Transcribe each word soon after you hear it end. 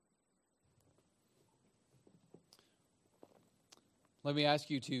Let me ask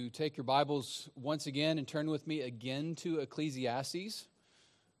you to take your Bibles once again and turn with me again to Ecclesiastes,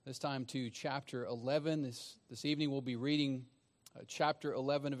 this time to chapter 11. This evening we'll be reading chapter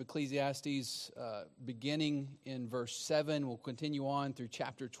 11 of Ecclesiastes, beginning in verse 7. We'll continue on through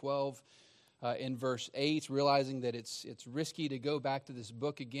chapter 12 in verse 8, realizing that it's risky to go back to this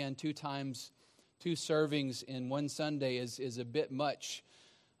book again. 2 servings in one Sunday is a bit much,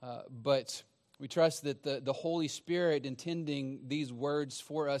 but we trust that the Holy Spirit intending these words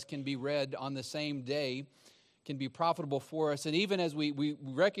for us can be read on the same day, can be profitable for us. And even as we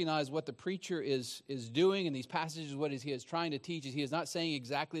recognize what the preacher is doing in these passages, what he is trying to teach, is he is not saying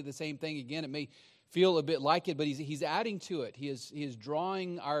exactly the same thing again. It may feel a bit like it, but he's adding to it. He is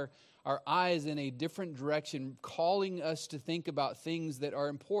drawing our eyes in a different direction, calling us to think about things that are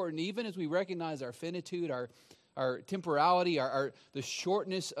important, even as we recognize our finitude, our temporality, the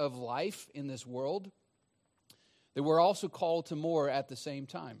shortness of life in this world, that we're also called to more at the same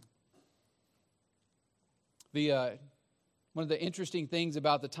time. One of the interesting things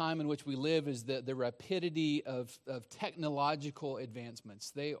about the time in which we live is the rapidity of technological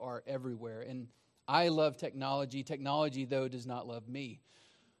advancements. They are everywhere, and I love technology. Technology, though, does not love me.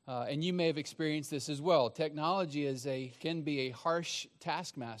 And you may have experienced this as well. Technology can be a harsh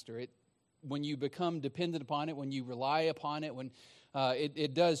taskmaster. When you become dependent upon it, when you rely upon it, when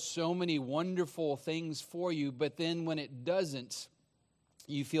it does so many wonderful things for you, but then when it doesn't,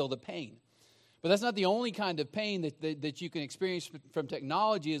 you feel the pain. But that's not the only kind of pain that you can experience from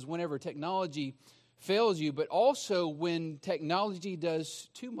technology, is whenever technology fails you, but also when technology does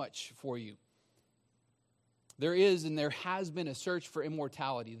too much for you. There is and there has been a search for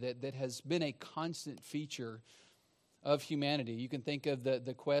immortality that has been a constant feature of humanity. You can think of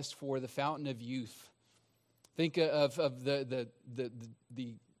the quest for the fountain of youth. Think of the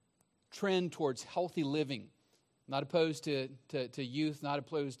trend towards healthy living. Not opposed to youth, not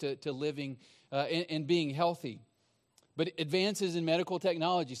opposed to living and being healthy. But advances in medical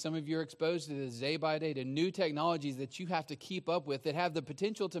technology, some of you are exposed to this day by day, to new technologies that you have to keep up with that have the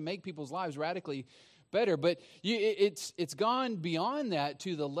potential to make people's lives radically better. But it's gone beyond that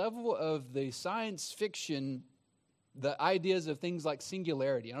to the level of the science fiction, the ideas of things like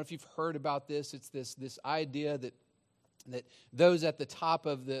singularity. I don't know if you've heard about this. It's this idea that those at the top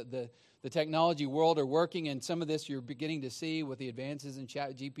of the technology world are working, and some of this you're beginning to see with the advances in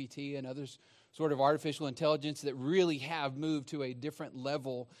ChatGPT and others sort of artificial intelligence that really have moved to a different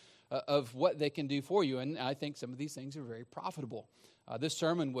level of what they can do for you. And I think some of these things are very profitable. This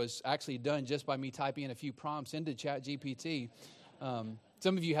sermon was actually done just by me typing in a few prompts into ChatGPT.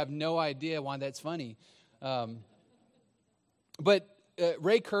 Some of you have no idea why that's funny. But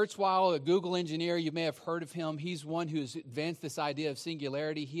Ray Kurzweil, a Google engineer, you may have heard of him. He's one who has advanced this idea of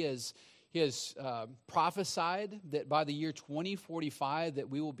singularity. He has prophesied that by the year 2045 that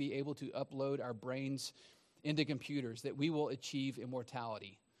we will be able to upload our brains into computers, that we will achieve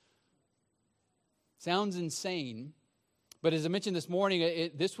immortality. Sounds insane, but as I mentioned this morning,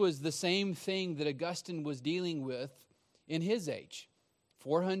 this was the same thing that Augustine was dealing with in his age.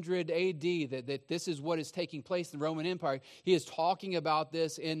 400 A.D., that this is what is taking place in the Roman Empire. He is talking about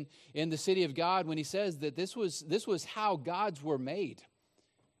this in the city of God when he says that this was how gods were made,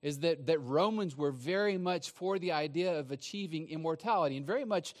 is that Romans were very much for the idea of achieving immortality, and very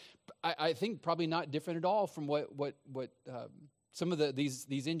much, I think, probably not different at all from what some of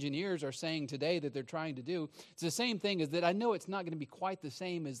these engineers are saying today that they're trying to do. It's the same thing, is that I know it's not going to be quite the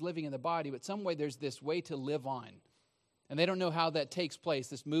same as living in the body, but some way there's this way to live on. And they don't know how that takes place,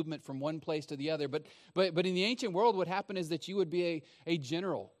 this movement from one place to the other. But in the ancient world, what happened is that you would be a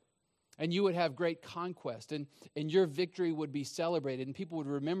general, and you would have great conquest, and your victory would be celebrated, and people would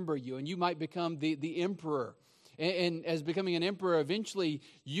remember you, and you might become the emperor. And as becoming an emperor, eventually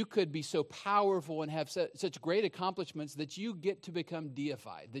you could be so powerful and have such great accomplishments that you get to become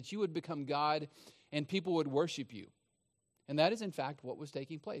deified, that you would become God, and people would worship you. And that is, in fact, what was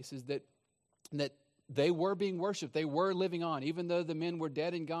taking place, is that they were being worshipped. They were living on. Even though the men were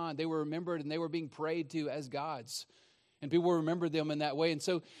dead and gone, they were remembered and they were being prayed to as gods. And people remembered them in that way. And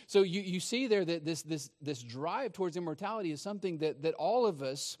so you see there that this drive towards immortality is something that all of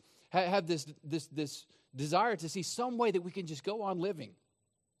us have this desire to see some way that we can just go on living.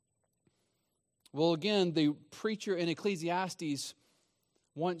 Well, again, the preacher in Ecclesiastes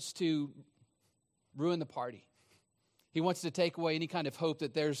wants to ruin the party. He wants to take away any kind of hope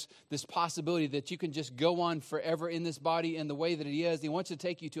that there's this possibility that you can just go on forever in this body in the way that it is. He wants to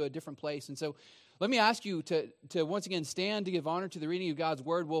take you to a different place. And so let me ask you to once again stand to give honor to the reading of God's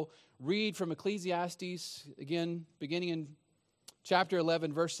Word. We'll read from Ecclesiastes, again, beginning in chapter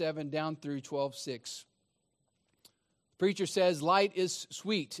 11, verse 7, down through 12:6. Preacher says, light is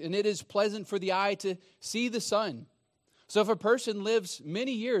sweet, and it is pleasant for the eye to see the sun. So if a person lives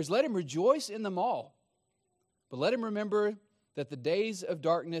many years, let him rejoice in them all. But let him remember that the days of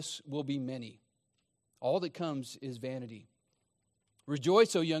darkness will be many. All that comes is vanity.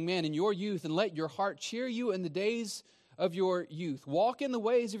 Rejoice, O young man, in your youth, and let your heart cheer you in the days of your youth. Walk in the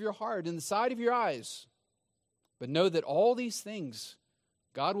ways of your heart, in the sight of your eyes. But know that all these things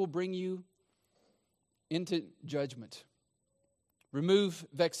God will bring you into judgment. Remove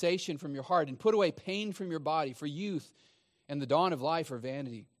vexation from your heart and put away pain from your body, for youth and the dawn of life are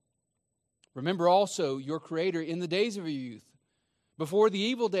vanity. Remember also your Creator in the days of your youth, before the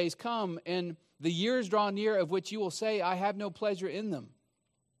evil days come and the years draw near of which you will say, I have no pleasure in them.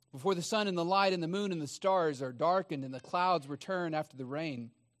 Before the sun and the light and the moon and the stars are darkened and the clouds return after the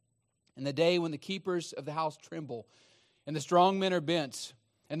rain, and the day when the keepers of the house tremble and the strong men are bent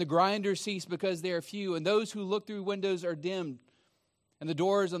and the grinders cease because they are few, and those who look through windows are dimmed, and the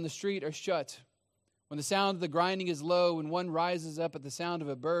doors on the street are shut. When the sound of the grinding is low, and one rises up at the sound of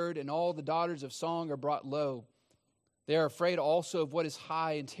a bird, and all the daughters of song are brought low. They are afraid also of what is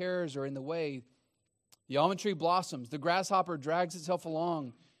high, and terrors are in the way. The almond tree blossoms, the grasshopper drags itself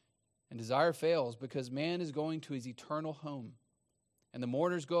along, and desire fails, because man is going to his eternal home. And the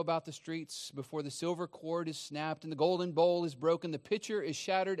mourners go about the streets before the silver cord is snapped, and the golden bowl is broken, the pitcher is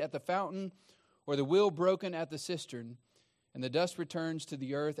shattered at the fountain, or the wheel broken at the cistern. And the dust returns to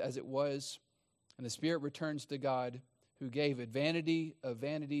the earth as it was, and the spirit returns to God who gave it. Vanity of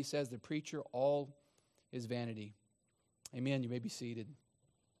vanity, says the preacher, all is vanity. Amen. You may be seated.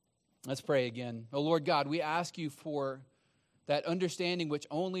 Let's pray again. Oh Lord God, we ask you for that understanding which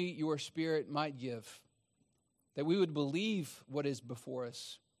only your Spirit might give, that we would believe what is before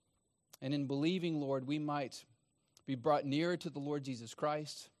us. And in believing, Lord, we might be brought nearer to the Lord Jesus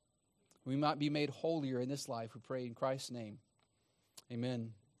Christ. We might be made holier in this life. We pray in Christ's name.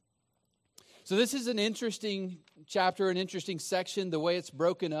 Amen. So this is an interesting chapter, an interesting section, the way it's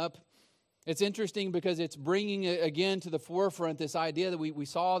broken up. It's interesting because it's bringing again to the forefront this idea that we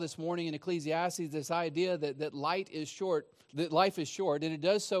saw this morning in Ecclesiastes, this idea that light is short, that life is short, and it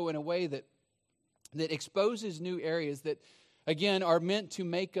does so in a way that exposes new areas that, again, are meant to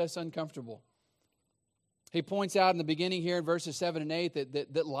make us uncomfortable. He points out in the beginning here in verses 7 and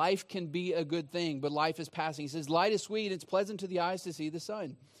 8 that life can be a good thing, but life is passing. He says, light is sweet, it's pleasant to the eyes to see the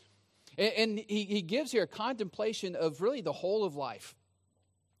sun. And he gives here a contemplation of really the whole of life.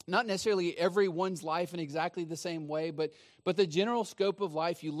 Not necessarily everyone's life in exactly the same way, but the general scope of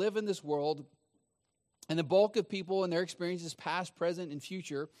life. You live in this world, and the bulk of people and their experiences, past, present, and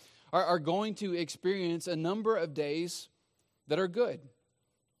future, are going to experience a number of days that are good,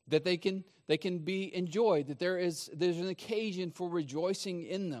 that they can be enjoyed, that there's an occasion for rejoicing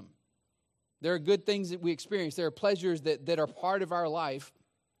in them. There are good things that we experience. There are pleasures that are part of our life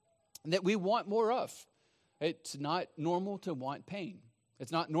that we want more of. It's not normal to want pain.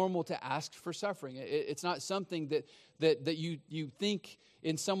 It's not normal to ask for suffering. It's not something that you think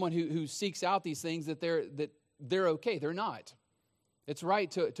in someone who seeks out these things that they're okay. They're not. It's right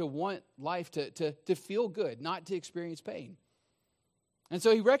to want life to feel good, not to experience pain. And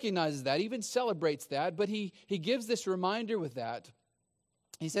so he recognizes that, even celebrates that, but he gives this reminder with that.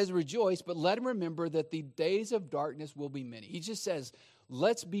 He says, rejoice, but let him remember that the days of darkness will be many. He just says,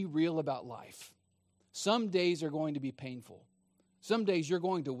 let's be real about life. Some days are going to be painful. Some days you're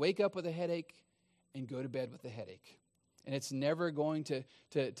going to wake up with a headache and go to bed with a headache. And it's never going to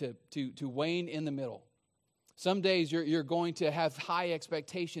wane in the middle. Some days you're going to have high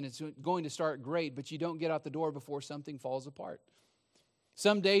expectation. It's going to start great, but you don't get out the door before something falls apart.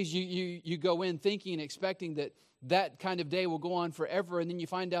 Some days you go in thinking and expecting that kind of day will go on forever, and then you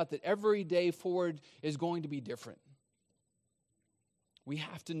find out that every day forward is going to be different. We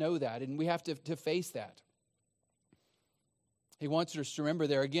have to know that, and we have to face that. He wants us to remember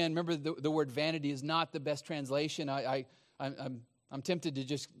there. Again, remember the word vanity is not the best translation. I'm tempted to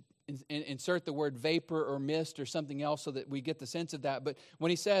just insert the word vapor or mist or something else so that we get the sense of that. But when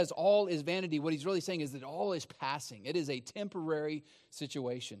he says all is vanity, what he's really saying is that all is passing. It is a temporary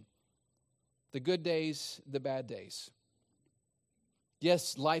situation. The good days, the bad days.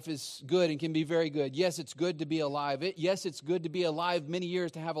 Yes, life is good and can be very good. Yes, it's good to be alive. Yes, it's good to be alive many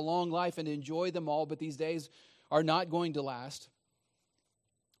years, to have a long life and enjoy them all, but these days are not going to last.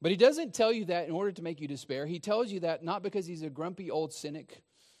 But he doesn't tell you that in order to make you despair. He tells you that not because he's a grumpy old cynic,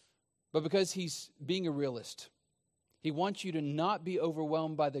 but because he's being a realist. He wants you to not be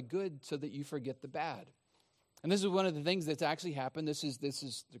overwhelmed by the good so that you forget the bad. And this is one of the things that's actually happened. This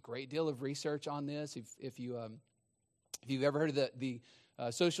is a great deal of research on this. If you've ever heard of the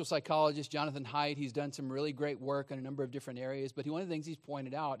social psychologist Jonathan Haidt. He's done some really great work in a number of different areas, but one of the things he's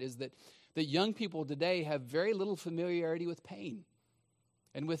pointed out is that young people today have very little familiarity with pain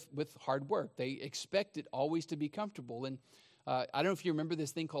and with hard work. They expect it always to be comfortable. And I don't know if you remember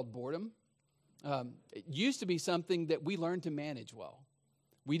this thing called boredom. It used to be something that we learned to manage well.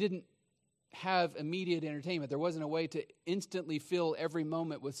 We didn't have immediate entertainment. There wasn't a way to instantly fill every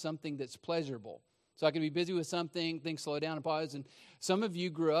moment with something that's pleasurable. So I could be busy with something, things slow down and pause. And some of you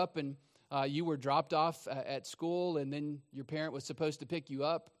grew up and you were dropped off at school, and then your parent was supposed to pick you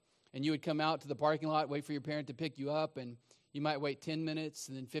up, and you would come out to the parking lot, wait for your parent to pick you up, and you might wait 10 minutes,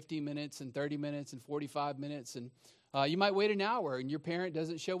 and then 15 minutes, and 30 minutes, and 45 minutes, and you might wait an hour, and your parent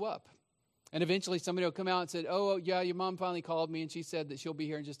doesn't show up. And eventually somebody will come out and say, oh, yeah, your mom finally called me, and she said that she'll be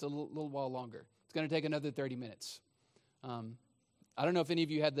here in just a little while longer. It's going to take another 30 minutes. I don't know if any of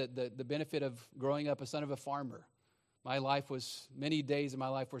you had the benefit of growing up a son of a farmer. Many days of my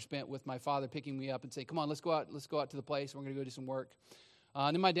life were spent with my father picking me up and saying, come on, let's go out to the place. We're going to go do some work.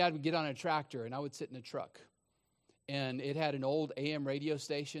 And then my dad would get on a tractor, and I would sit in a truck. And it had an old AM radio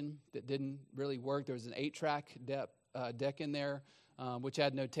station that didn't really work. There was an 8-track deck in there, which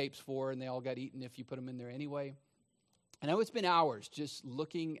had no tapes for, and they all got eaten if you put them in there anyway. And I would spend hours just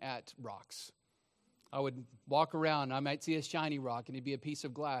looking at rocks. I would walk around, and I might see a shiny rock, and it'd be a piece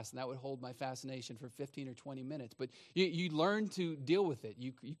of glass, and that would hold my fascination for 15 or 20 minutes. But you learn to deal with it.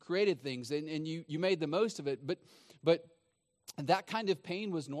 You created things, and you made the most of it. But that kind of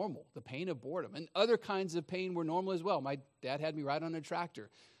pain was normal, the pain of boredom. And other kinds of pain were normal as well. My dad had me ride on a tractor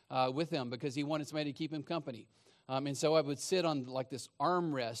with him because he wanted somebody to keep him company. And so I would sit on like this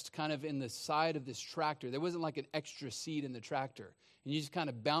armrest kind of in the side of this tractor. There wasn't like an extra seat in the tractor. And you just kind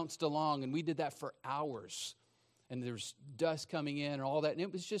of bounced along, and we did that for hours. And there was dust coming in and all that. And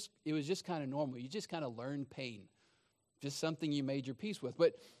it was just kind of normal. You just kind of learned pain. Just something you made your peace with.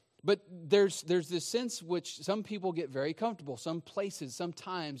 But there's this sense which some people get very comfortable. Some places,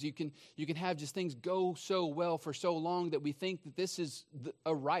 sometimes you can have just things go so well for so long that we think that this is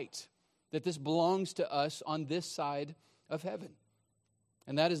a right, that this belongs to us on this side of heaven.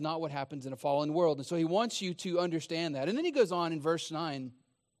 And that is not what happens in a fallen world. And so he wants you to understand that. And then he goes on in verse 9.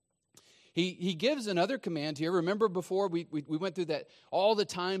 He gives another command here. Remember before we went through that all the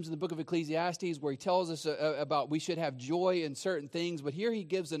times in the book of Ecclesiastes where he tells us about we should have joy in certain things. But here he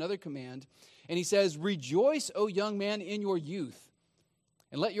gives another command. And he says, rejoice, O young man, in your youth.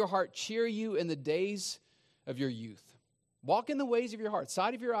 And let your heart cheer you in the days of your youth. Walk in the ways of your heart,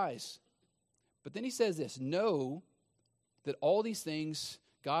 side of your eyes. But then he says this, know that all these things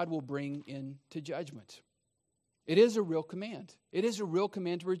God will bring into judgment. It is a real command. It is a real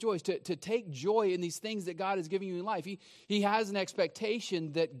command to rejoice, to take joy in these things that God is giving you in life. He has an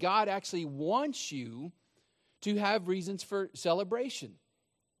expectation that God actually wants you to have reasons for celebration.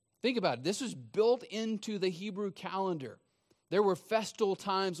 Think about it. This was built into the Hebrew calendar. There were festal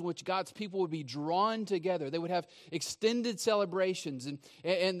times in which God's people would be drawn together. They would have extended celebrations,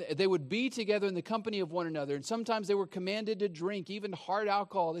 and they would be together in the company of one another. And sometimes they were commanded to drink, even hard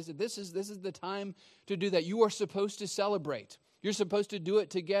alcohol. They said, this is the time to do that. You are supposed to celebrate. You're supposed to do it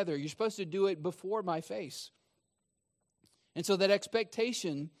together. You're supposed to do it before my face. And so that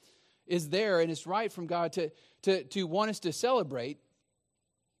expectation is there, and it's right from God to want us to celebrate,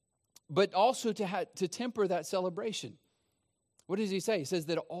 but also to temper that celebration. What does he say? He says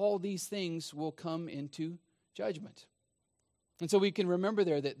that all these things will come into judgment. And so we can remember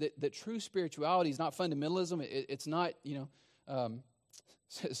there that true spirituality is not fundamentalism. It's not,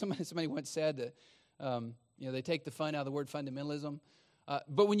 somebody once said that, they take the fun out of the word fundamentalism.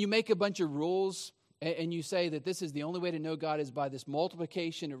 But when you make a bunch of rules and you say that this is the only way to know God is by this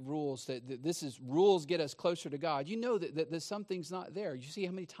multiplication of rules, that this is rules get us closer to God, you know that something's not there. You see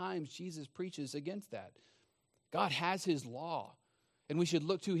how many times Jesus preaches against that. God has his law. And we should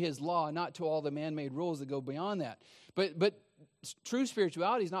look to his law, not to all the man-made rules that go beyond that. But true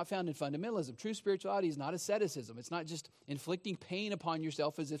spirituality is not found in fundamentalism. True spirituality is not asceticism. It's not just inflicting pain upon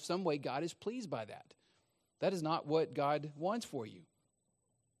yourself as if some way God is pleased by that. That is not what God wants for you.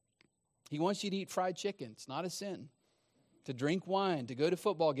 He wants you to eat fried chicken. It's not a sin. To drink wine, to go to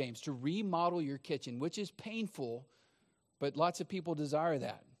football games, to remodel your kitchen, which is painful, but lots of people desire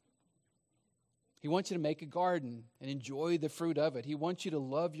that. He wants you to make a garden and enjoy the fruit of it. He wants you to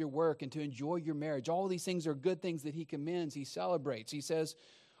love your work and to enjoy your marriage. All these things are good things that he commends, he celebrates. He says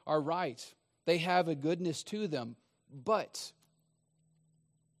are right. They have a goodness to them. But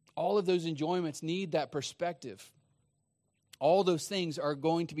all of those enjoyments need that perspective. All those things are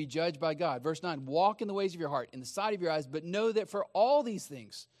going to be judged by God. Verse 9, walk in the ways of your heart, in the sight of your eyes, but know that for all these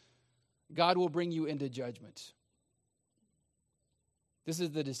things, God will bring you into judgment. This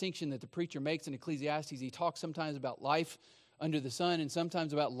is the distinction that the preacher makes in Ecclesiastes. He talks sometimes about life under the sun and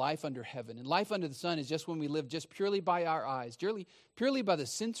sometimes about life under heaven. And life under the sun is just when we live just purely by our eyes, purely by the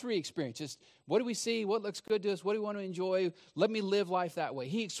sensory experience. Just what do we see? What looks good to us? What do we want to enjoy? Let me live life that way.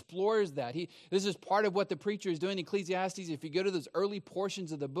 He explores that. This is part of what the preacher is doing in Ecclesiastes. If you go to those early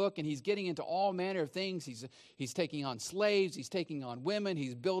portions of the book, and he's getting into all manner of things. He's taking on slaves. He's taking on women.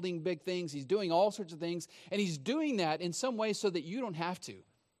 He's building big things. He's doing all sorts of things. And he's doing that in some way so that you don't have to.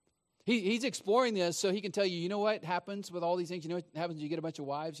 He's exploring this so he can tell you, you know what happens with all these things? You know what happens when you get a bunch of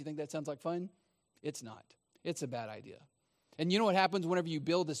wives? You think that sounds like fun? It's not. It's a bad idea. And you know what happens whenever you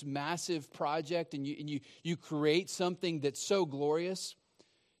build this massive project and you create something that's so glorious?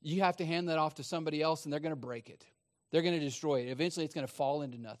 You have to hand that off to somebody else and they're going to break it. They're going to destroy it. Eventually it's going to fall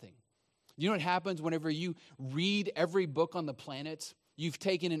into nothing. You know what happens whenever you read every book on the planet? You've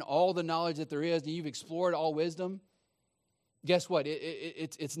taken in all the knowledge that there is and you've explored all wisdom. Guess what?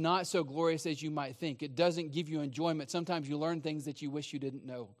 It's not so glorious as you might think. It doesn't give you enjoyment. Sometimes you learn things that you wish you didn't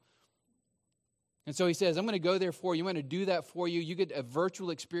know. And so he says, I'm going to go there for you. I'm going to do that for you. You get a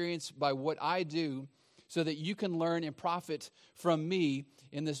virtual experience by what I do so that you can learn and profit from me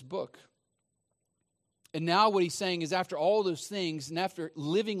in this book. And now what he's saying is after all those things and after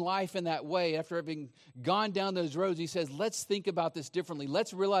living life in that way, after having gone down those roads, he says, let's think about this differently.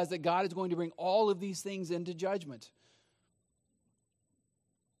 Let's realize that God is going to bring all of these things into judgment.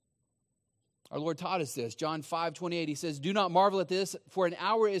 Our Lord taught us this. John 5:28, he says, do not marvel at this, for an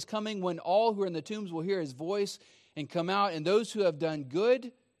hour is coming when all who are in the tombs will hear his voice and come out, and those who have done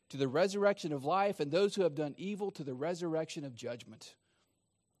good to the resurrection of life, and those who have done evil to the resurrection of judgment.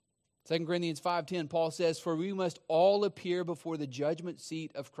 2 Corinthians 5:10, Paul says, for we must all appear before the judgment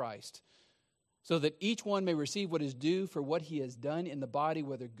seat of Christ, so that each one may receive what is due for what he has done in the body,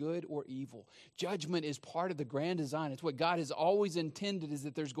 whether good or evil. Judgment is part of the grand design. It's what God has always intended, is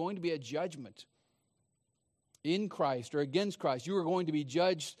that there's going to be a judgment in Christ or against Christ. You are going to be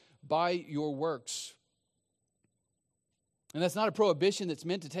judged by your works. And that's not a prohibition that's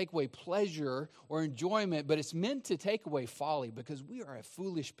meant to take away pleasure or enjoyment, but it's meant to take away folly, because we are a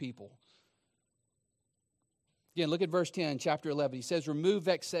foolish people. Again, look at verse 10, chapter 11. He says, remove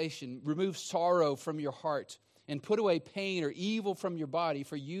vexation, remove sorrow from your heart, and put away pain or evil from your body,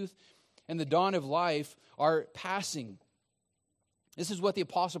 for youth and the dawn of life are passing. This is what the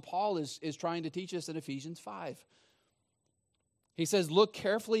Apostle Paul is trying to teach us in Ephesians 5. He says, look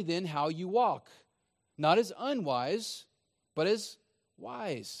carefully then how you walk, not as unwise, but as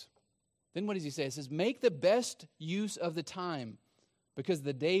wise. Then what does he say? He says, make the best use of the time, because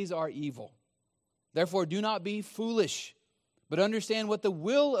the days are evil. Therefore, do not be foolish, but understand what the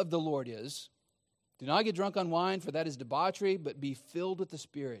will of the Lord is. Do not get drunk on wine, for that is debauchery, but be filled with the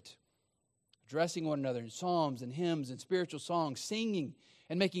Spirit, addressing one another in psalms and hymns and spiritual songs, singing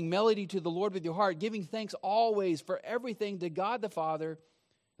and making melody to the Lord with your heart, giving thanks always for everything to God the Father,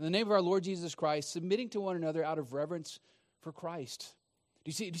 in the name of our Lord Jesus Christ, submitting to one another out of reverence for Christ. Do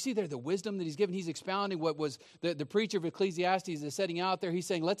you see there the wisdom that he's given? He's expounding what was the preacher of Ecclesiastes is setting out there. He's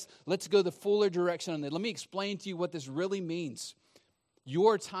saying, let's go the fuller direction on that. Let me explain to you what this really means.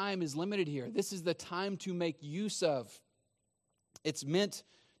 Your time is limited here. This is the time to make use of. It's meant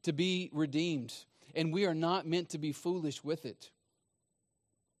to be redeemed, and we are not meant to be foolish with it.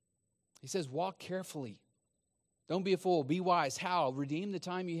 He says, walk carefully. Don't be a fool. Be wise. How? Redeem the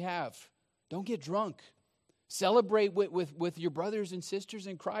time you have. Don't get drunk. Celebrate with your brothers and sisters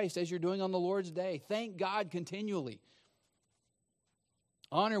in Christ as you're doing on the Lord's Day. Thank God continually.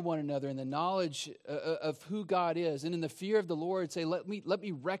 Honor one another in the knowledge of who God is. And in the fear of the Lord, say, let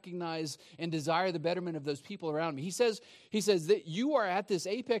me recognize and desire the betterment of those people around me. He says that you are at this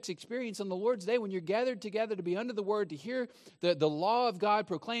apex experience on the Lord's Day when you're gathered together to be under the Word, to hear the law of God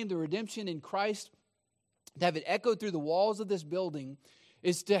proclaim, the redemption in Christ, to have it echo through the walls of this building,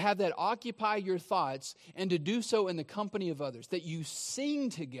 is to have that occupy your thoughts and to do so in the company of others, that you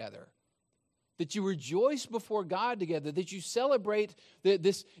sing together, that you rejoice before God together, that you celebrate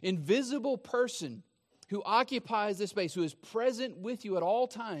this invisible person who occupies this space, who is present with you at all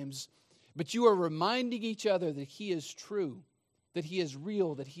times, but you are reminding each other that He is true, that He is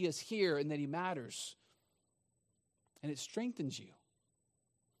real, that He is here, and that He matters. And it strengthens you.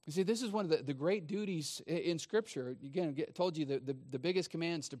 You see, this is one of the great duties in Scripture. Again, I told you the biggest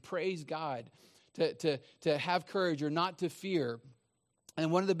commands to praise God, to have courage or not to fear.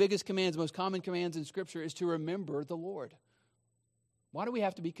 And one of the biggest commands, most common commands in Scripture is to remember the Lord. Why do we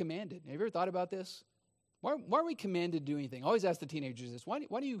have to be commanded? Have you ever thought about this? Why are we commanded to do anything? I always ask the teenagers this. Why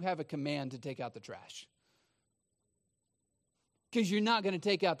do you have a command to take out the trash? Because you're not going to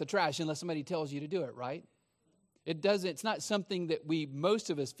take out the trash unless somebody tells you to do it, right? It's not something that most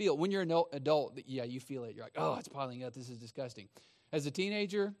of us feel. When you're an adult, yeah, you feel it. You're like, oh, it's piling up. This is disgusting. As a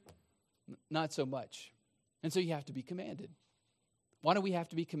teenager, not so much. And so you have to be commanded. Why do we have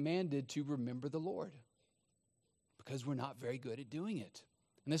to be commanded to remember the Lord? Because we're not very good at doing it.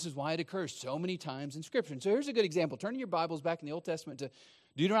 And this is why it occurs so many times in Scripture. And so here's a good example. Turn your Bibles back in the Old Testament to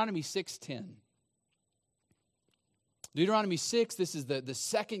Deuteronomy 6:10. Deuteronomy 6, this is the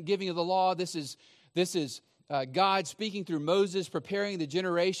second giving of the law. This is God speaking through Moses, preparing the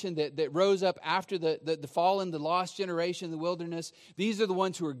generation that rose up after the fallen, the lost generation in the wilderness. These are the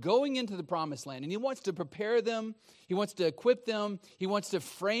ones who are going into the promised land. And he wants to prepare them. He wants to equip them. He wants to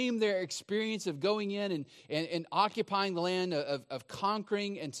frame their experience of going in and occupying the land, of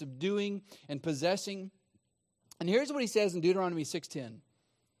conquering and subduing and possessing. And here's what he says in Deuteronomy 6:10.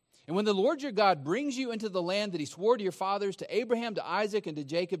 And when the Lord your God brings you into the land that he swore to your fathers, to Abraham, to Isaac, and to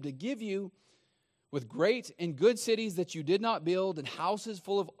Jacob, to give you, with great and good cities that you did not build, and houses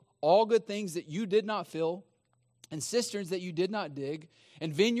full of all good things that you did not fill, and cisterns that you did not dig,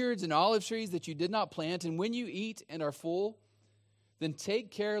 and vineyards and olive trees that you did not plant, and when you eat and are full, then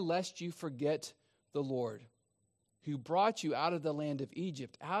take care lest you forget the Lord, who brought you out of the land of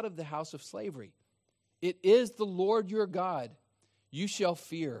Egypt, out of the house of slavery. It is the Lord your God you shall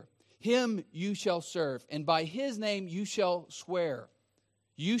fear. Him you shall serve, and by his name you shall swear.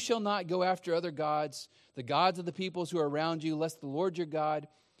 You shall not go after other gods, the gods of the peoples who are around you, lest the Lord your God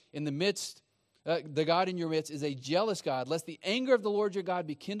in the midst, the God in your midst is a jealous God, lest the anger of the Lord your God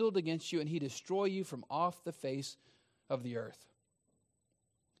be kindled against you, and he destroy you from off the face of the earth.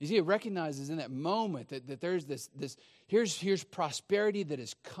 You see, it recognizes in that moment that there's this here's prosperity that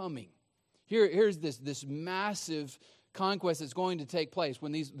is coming. Here's this massive conquest that's going to take place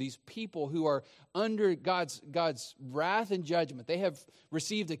when these people who are under God's wrath and judgment, they have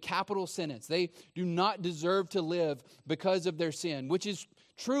received a capital sentence. They do not deserve to live because of their sin, which is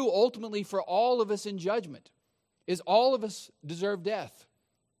true ultimately for all of us in judgment, is all of us deserve death.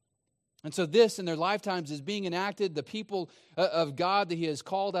 And so this in their lifetimes is being enacted. The people of God that he has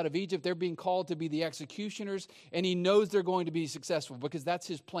called out of Egypt, they're being called to be the executioners, and he knows they're going to be successful because that's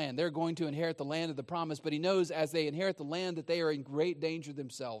his plan. They're going to inherit the land of the promise, but he knows as they inherit the land that they are in great danger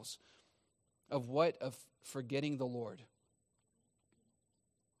themselves. Of what? Of forgetting the Lord.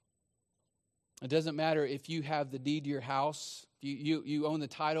 It doesn't matter if you have the deed to your house, you own the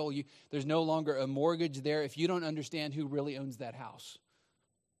title, there's no longer a mortgage there if you don't understand who really owns that house.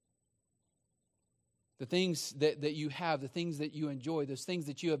 The things that you have, the things that you enjoy, those things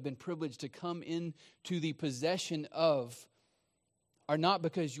that you have been privileged to come into the possession of are not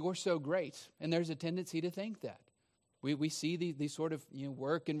because you're so great. And there's a tendency to think that. We see these sort of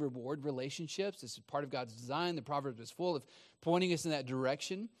work and reward relationships. This is part of God's design. The Proverbs is full of pointing us in that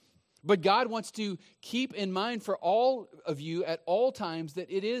direction. But God wants to keep in mind for all of you at all times that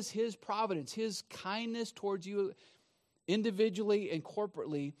it is his providence, his kindness towards you individually and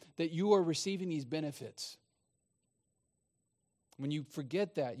corporately, that you are receiving these benefits. When you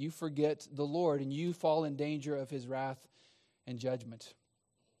forget that, you forget the Lord and you fall in danger of his wrath and judgment.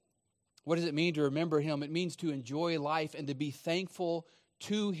 What does it mean to remember him? It means to enjoy life and to be thankful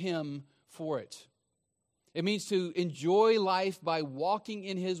to him for it. It means to enjoy life by walking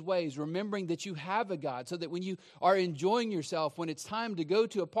in his ways, remembering that you have a God, so that when you are enjoying yourself, when it's time to go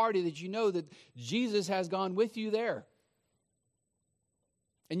to a party, that you know that Jesus has gone with you there.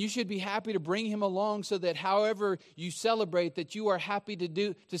 And you should be happy to bring him along so that however you celebrate, that you are happy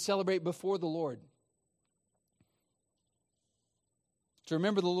to celebrate before the Lord. To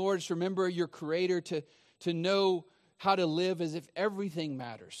remember the Lord is to remember your Creator, to know how to live as if everything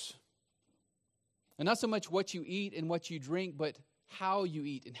matters. And not so much what you eat and what you drink, but how you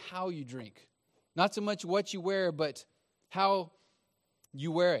eat and how you drink. Not so much what you wear, but how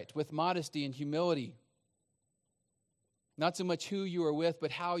you wear it with modesty and humility. Not so much who you are with,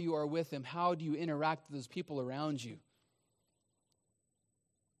 but how you are with them. How do you interact with those people around you?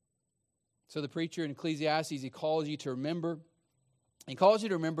 So the preacher in Ecclesiastes, he calls you to remember. He calls you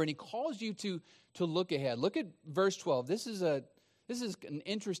to remember, and he calls you to look ahead. Look at verse 12. This is an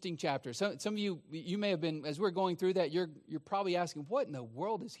interesting chapter. Some of you may have been, as we're going through that, you're probably asking, what in the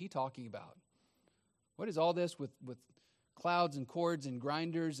world is he talking about? What is all this with clouds and cords and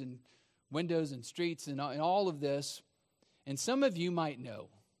grinders and windows and streets and all of this? And some of you might know.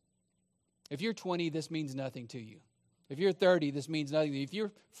 If you're 20, this means nothing to you. If you're 30, this means nothing to you. If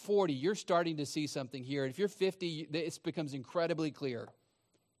you're 40, you're starting to see something here. If you're 50, it becomes incredibly clear.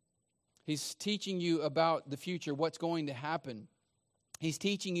 He's teaching you about the future, what's going to happen. He's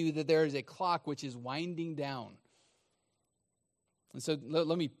teaching you that there is a clock which is winding down. And so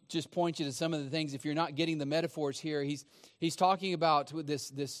let me just point you to some of the things. If you're not getting the metaphors here, he's talking about this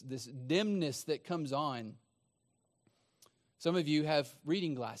dimness that comes on. Some of you have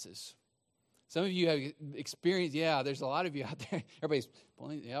reading glasses. Some of you have experienced, there's a lot of you out there. Everybody's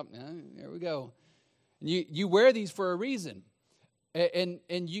pulling, there we go. And you wear these for a reason.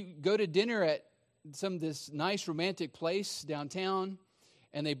 And you go to dinner at this nice romantic place downtown,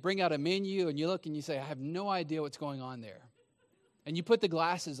 and they bring out a menu, and you look and you say, I have no idea what's going on there. And you put the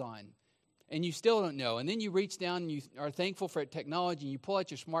glasses on, and you still don't know. And then you reach down and you are thankful for technology, and you pull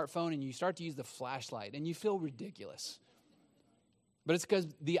out your smartphone and you start to use the flashlight, and you feel ridiculous. But it's because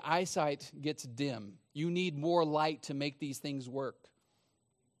the eyesight gets dim. You need more light to make these things work.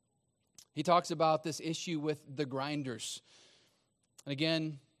 He talks about this issue with the grinders. And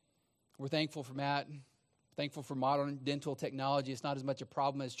again, we're thankful for Matt, thankful for modern dental technology. It's not as much a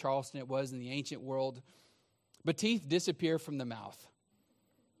problem as Charleston it was in the ancient world. But teeth disappear from the mouth.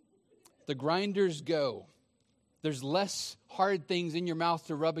 The grinders go. There's less hard things in your mouth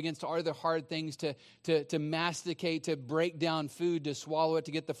to rub against, or other hard things to masticate, to break down food, to swallow it,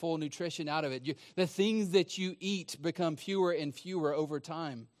 to get the full nutrition out of it. The things that you eat become fewer and fewer over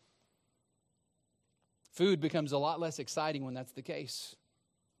time. Food becomes a lot less exciting when that's the case.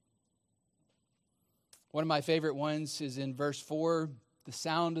 One of my favorite ones is in verse 4. The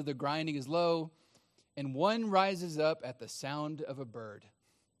sound of the grinding is low, and one rises up at the sound of a bird.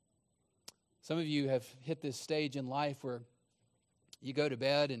 Some of you have hit this stage in life where you go to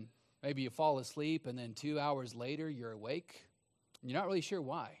bed and maybe you fall asleep, and then 2 hours later you're awake, and you're not really sure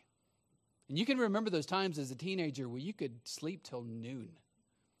why. And you can remember those times as a teenager where you could sleep till noon.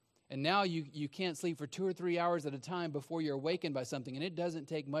 And now you can't sleep for 2 or 3 hours at a time before you're awakened by something, and it doesn't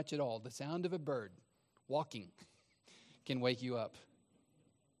take much at all. The sound of a bird walking can wake you up.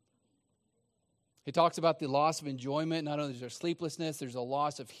 He talks about the loss of enjoyment. Not only is there sleeplessness, there's a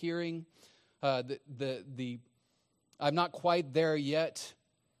loss of hearing. I'm not quite there yet,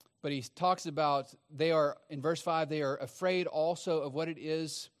 but he talks about they are, in verse 5, they are afraid also of what it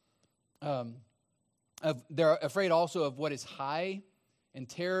is. They're afraid also of what is high, and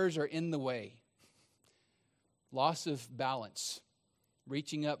terrors are in the way. Loss of balance,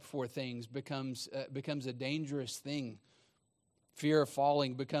 reaching up for things becomes a dangerous thing. Fear of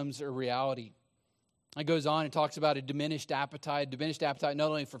falling becomes a reality. It goes on and talks about a diminished appetite not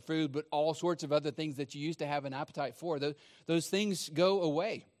only for food, but all sorts of other things that you used to have an appetite for. Those things go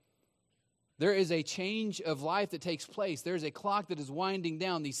away. There is a change of life that takes place. There's a clock that is winding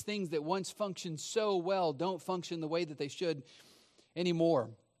down. These things that once functioned so well don't function the way that they should anymore.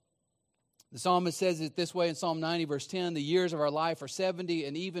 The psalmist says it this way in Psalm 90, verse 10, the years of our life are 70,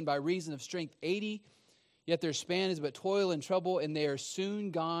 and even by reason of strength 80, yet their span is but toil and trouble, and they are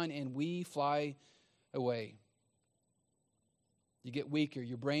soon gone, and we fly away. You get weaker.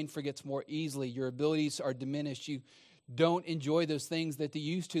 Your brain forgets more easily. Your abilities are diminished. You don't enjoy those things that you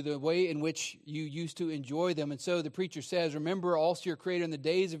used to, the way in which you used to enjoy them. And so the preacher says, remember also your Creator in the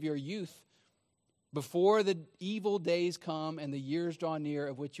days of your youth, before the evil days come and the years draw near,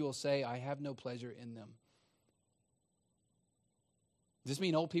 of which you will say, I have no pleasure in them. Does this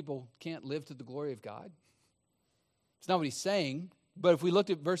mean old people can't live to the glory of God? It's not what he's saying. But if we looked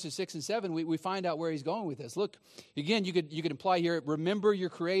at verses 6 and 7, we find out where he's going with this. Look, again, you could imply here, remember your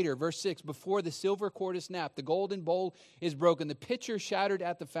Creator. Verse 6, before the silver cord is snapped, the golden bowl is broken, the pitcher shattered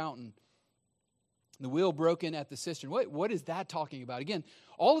at the fountain, the wheel broken at the cistern. What is that talking about? Again,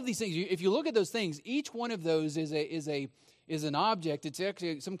 all of these things, if you look at those things, each one of those is an object. It's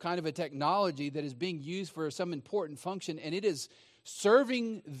actually some kind of a technology that is being used for some important function, and it is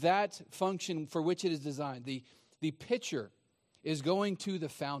serving that function for which it is designed. The pitcher is going to the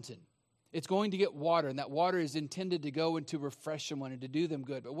fountain. It's going to get water, and that water is intended to go and to refresh someone and to do them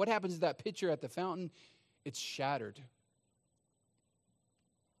good. But what happens to that pitcher at the fountain? It's shattered.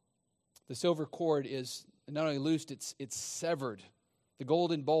 The silver cord is not only loosed, it's severed. The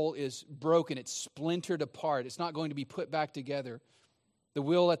golden bowl is broken. It's splintered apart. It's not going to be put back together. The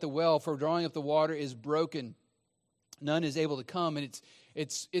wheel at the well for drawing up the water is broken. None is able to come, and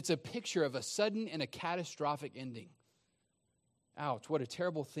it's a picture of a sudden and a catastrophic ending. Ouch, what a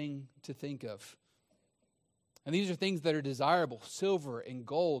terrible thing to think of. And these are things that are desirable, silver and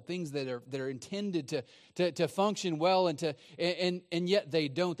gold, things that are intended to function well, and yet they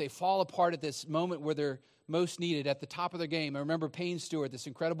don't. They fall apart at this moment where they're most needed, at the top of their game. I remember Payne Stewart, this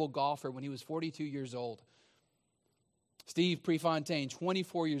incredible golfer, when he was 42 years old. Steve Prefontaine,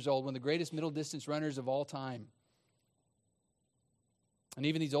 24 years old, one of the greatest middle distance runners of all time. And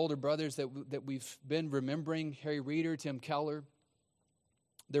even these older brothers that we've been remembering, Harry Reeder, Tim Keller,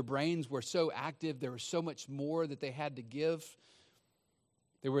 their brains were so active. There was so much more that they had to give.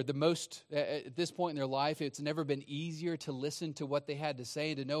 They were the most, at this point in their life, it's never been easier to listen to what they had to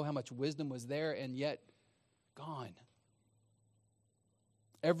say, to know how much wisdom was there, and yet gone.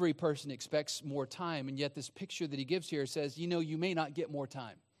 Every person expects more time, and yet this picture that he gives here says, you may not get more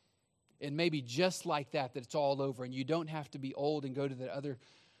time. It may be just like that it's all over, and you don't have to be old and go to the other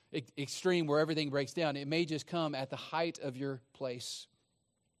extreme where everything breaks down. It may just come at the height of your place.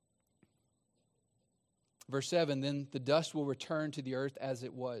 Verse 7, then the dust will return to the earth as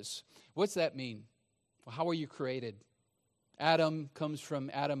it was. What's that mean? Well, how are you created? Adam comes from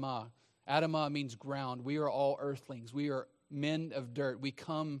Adamah. Adamah means ground. We are all earthlings. We are men of dirt. We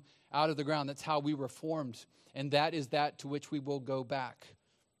come out of the ground. That's how we were formed. And that is that to which we will go back.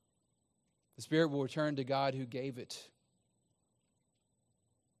 The Spirit will return to God who gave it.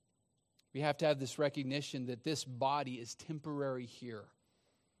 We have to have this recognition that this body is temporary here.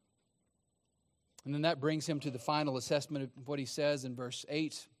 And then that brings him to the final assessment of what he says in verse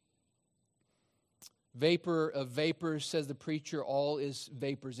 8. Vapor of vapors, says the preacher, all is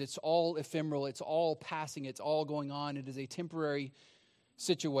vapors. It's all ephemeral. It's all passing. It's all going on. It is a temporary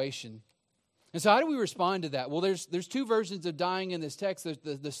situation. And so how do we respond to that? Well, there's two versions of dying in this text.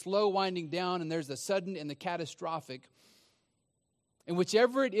 There's the slow winding down, and there's the sudden and the catastrophic. And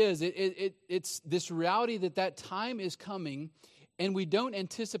whichever it is, it's this reality that time is coming, and we don't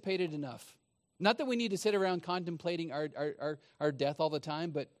anticipate it enough. Not that we need to sit around contemplating our death all the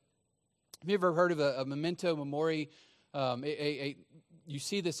time, but have you ever heard of a memento mori? You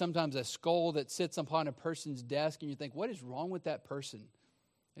see this sometimes, a skull that sits upon a person's desk, and you think, what is wrong with that person?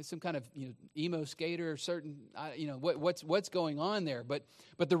 It's some kind of emo skater, or certain what's going on there. But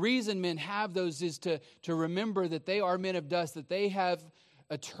the reason men have those is to remember that they are men of dust, that they have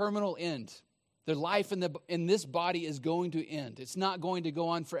a terminal end. Their life in this body is going to end. It's not going to go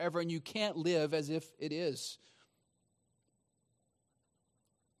on forever, and you can't live as if it is.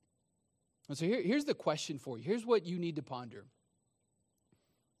 And so here's the question for you. Here's what you need to ponder.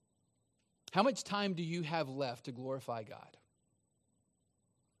 How much time do you have left to glorify God?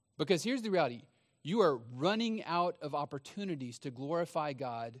 Because here's the reality. You are running out of opportunities to glorify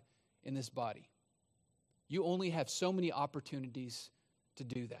God in this body. You only have so many opportunities to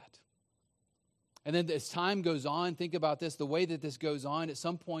do that. And then as time goes on, think about this, the way that this goes on, at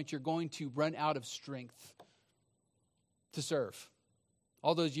some point you're going to run out of strength to serve.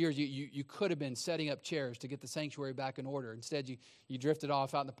 All those years you could have been setting up chairs to get the sanctuary back in order. Instead, you drifted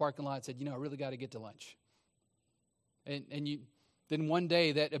off out in the parking lot and said, I really got to get to lunch. And then one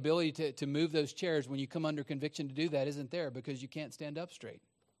day that ability to move those chairs when you come under conviction to do that isn't there because you can't stand up straight.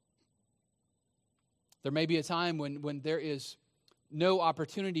 There may be a time when there is no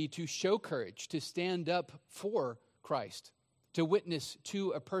opportunity to show courage, to stand up for Christ, to witness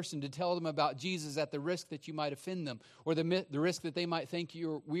to a person, to tell them about Jesus at the risk that you might offend them, or the risk that they might think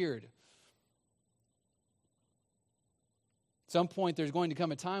you're weird. At some point, there's going to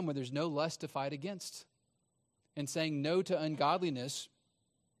come a time when there's no lust to fight against. And saying no to ungodliness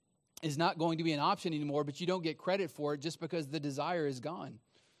is not going to be an option anymore, but you don't get credit for it just because the desire is gone.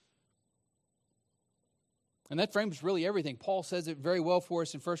 And that frames really everything. Paul says it very well for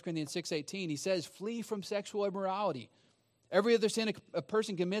us in 1 Corinthians 6:18. He says, flee from sexual immorality. Every other sin a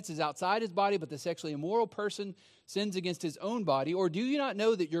person commits is outside his body, but the sexually immoral person sins against his own body. Or do you not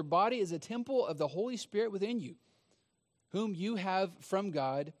know that your body is a temple of the Holy Spirit within you, whom you have from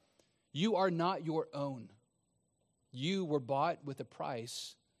God? You are not your own. You were bought with a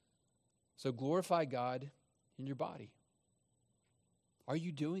price. So glorify God in your body. Are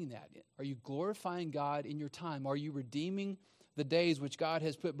you doing that? Are you glorifying God in your time? Are you redeeming the days which God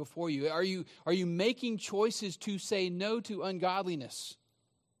has put before you? Are you making choices to say no to ungodliness,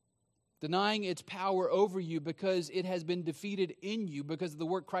 denying its power over you because it has been defeated in you because of the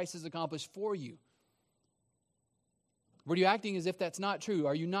work Christ has accomplished for you? Or are you acting as if that's not true?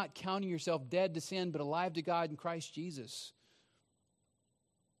 Are you not counting yourself dead to sin but alive to God in Christ Jesus?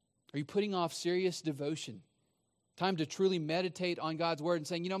 Are you putting off serious devotion? Time to truly meditate on God's word and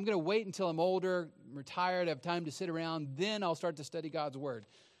saying, I'm going to wait until I'm older, retired, have time to sit around, then I'll start to study God's word.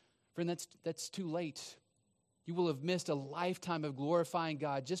 Friend, that's too late. You will have missed a lifetime of glorifying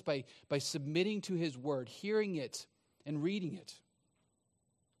God just by submitting to his word, hearing it, and reading it.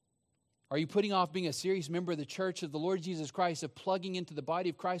 Are you putting off being a serious member of the church of the Lord Jesus Christ, of plugging into the body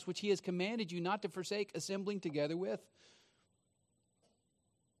of Christ, which he has commanded you not to forsake assembling together with?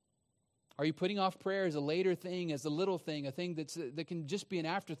 Are you putting off prayer as a later thing, as a little thing, a thing that can just be an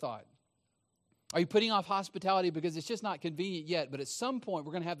afterthought? Are you putting off hospitality because it's just not convenient yet, but at some point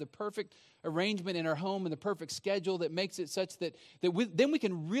we're going to have the perfect arrangement in our home and the perfect schedule that makes it such that then we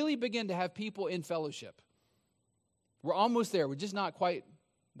can really begin to have people in fellowship. We're almost there. We're just not quite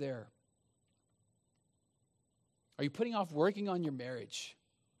there? Are you putting off working on your marriage?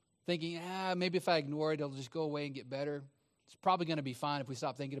 Thinking, maybe if I ignore it, it'll just go away and get better. It's probably going to be fine if we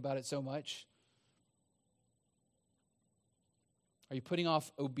stop thinking about it so much. Are you putting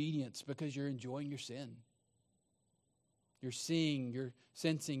off obedience because you're enjoying your sin? You're seeing, you're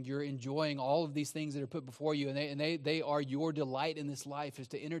sensing, you're enjoying all of these things that are put before you, and they are your delight in this life, is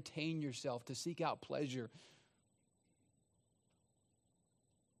to entertain yourself, to seek out pleasure.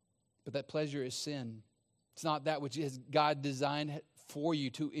 But that pleasure is sin. It's not that which is God designed for you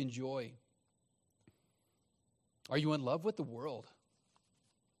to enjoy. Are you in love with the world?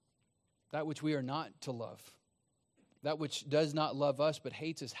 That which we are not to love. That which does not love us but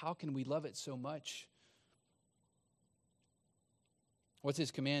hates us. How can we love it so much? What's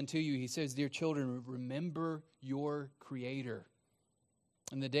his command to you? He says, dear children, remember your Creator.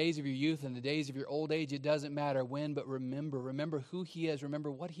 In the days of your youth and the days of your old age, it doesn't matter when, but remember. Remember who he is.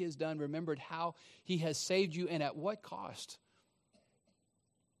 Remember what he has done. Remember how he has saved you and at what cost.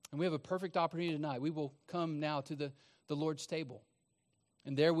 And we have a perfect opportunity tonight. We will come now to the Lord's table.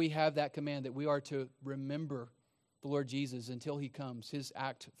 And there we have that command that we are to remember the Lord Jesus until he comes, his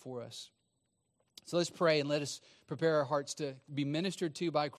act for us. So let's pray and let us prepare our hearts to be ministered to by